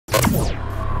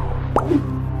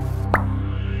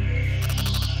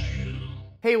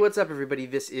Hey, what's up everybody?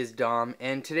 This is Dom,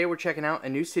 and today we're checking out a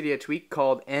new Cydia tweak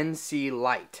called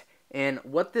NCLight. And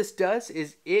what this does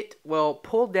is it will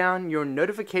pull down your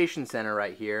notification center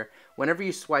right here whenever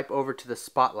you swipe over to the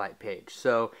Spotlight page.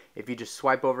 So if you just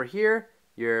swipe over here,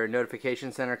 your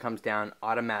notification center comes down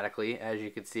automatically, as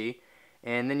you can see.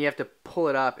 And then you have to pull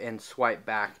it up and swipe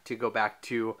back to go back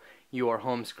to your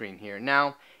home screen here.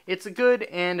 Now, it's a good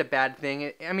and a bad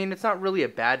thing. I mean, it's not really a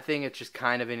bad thing, it's just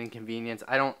kind of an inconvenience.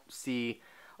 I don't see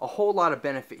a whole lot of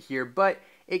benefit here, but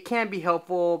it can be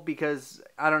helpful because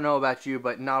I don't know about you,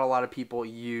 but not a lot of people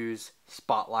use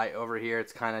Spotlight over here.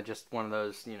 It's kind of just one of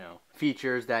those,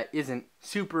 features that isn't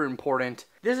super important.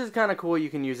 This is kind of cool. You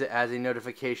can use it as a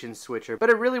notification switcher, but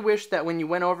I really wish that when you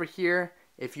went over here,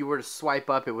 if you were to swipe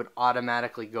up, it would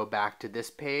automatically go back to this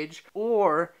page,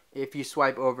 or if you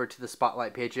swipe over to the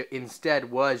Spotlight page, it instead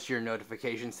was your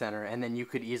notification center, and then you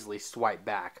could easily swipe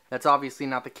back. That's obviously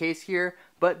not the case here,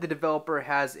 but the developer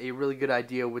has a really good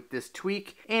idea with this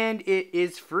tweak, and it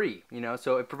is free,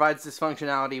 so it provides this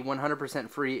functionality 100%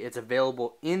 free. It's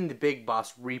available in the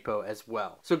BigBoss repo as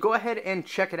well. So go ahead and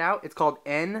check it out. It's called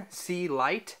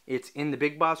NCLight. It's in the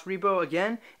BigBoss repo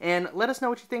again, and let us know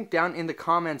what you think down in the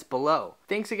comments below.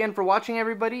 Thanks again for watching,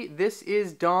 everybody. This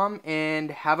is Dom, and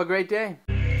have a great day.